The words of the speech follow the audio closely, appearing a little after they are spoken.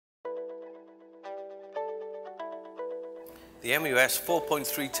the Mus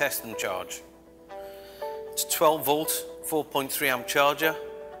 4.3 test and charge. It's a 12 volt, 4.3 amp charger,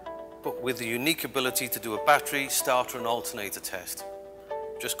 but with the unique ability to do a battery, starter and alternator test.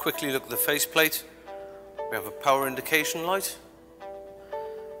 Just quickly look at the faceplate. We have a power indication light,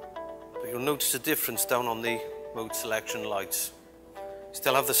 but you'll notice a difference down on the mode selection lights.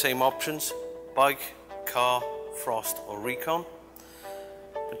 Still have the same options, bike, car, frost or recon,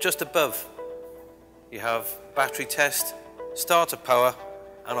 but just above you have battery test, starter power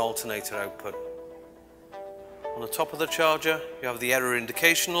and alternator output. On the top of the charger you have the error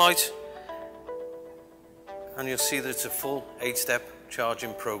indication light, and you'll see that it's a full 8-step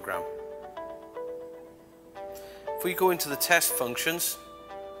charging program. If we go into the test functions,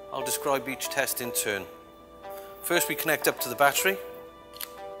 I'll describe each test in turn. First we connect up to the battery.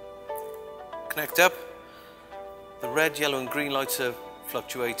 Connect up. The red, yellow and green lights are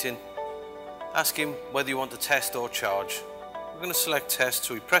fluctuating. Ask him whether you want to test or charge. We're going to select test,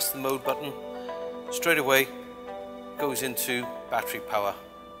 so we press the mode button. Straight away goes into battery power.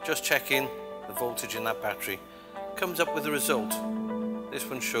 Just checking the voltage in that battery. Comes up with the result. This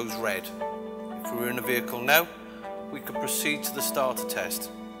one shows red. If we were in a vehicle now, we could proceed to the starter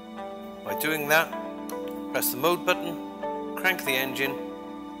test. By doing that, press the mode button, crank the engine,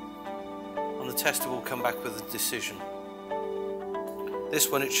 and the tester will come back with a decision. This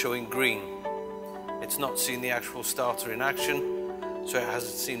one it's showing green. It's not seen the actual starter in action, so it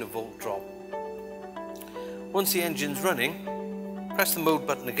hasn't seen a volt drop. Once the engine's running, press the mode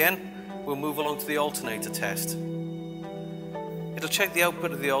button again. We'll move along to the alternator test. It'll check the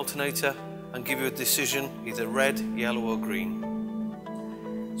output of the alternator and give you a decision, either red, yellow or green.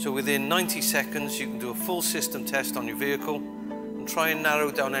 So within 90 seconds you can do a full system test on your vehicle and try and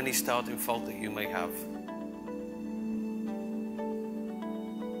narrow down any starting fault that you may have.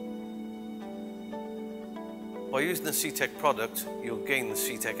 By using the CTEK product, you'll gain the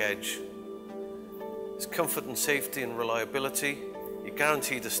CTEK edge. It's comfort and safety and reliability. You're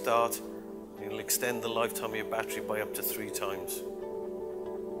guaranteed to start, and you'll extend the lifetime of your battery by up to 3 times.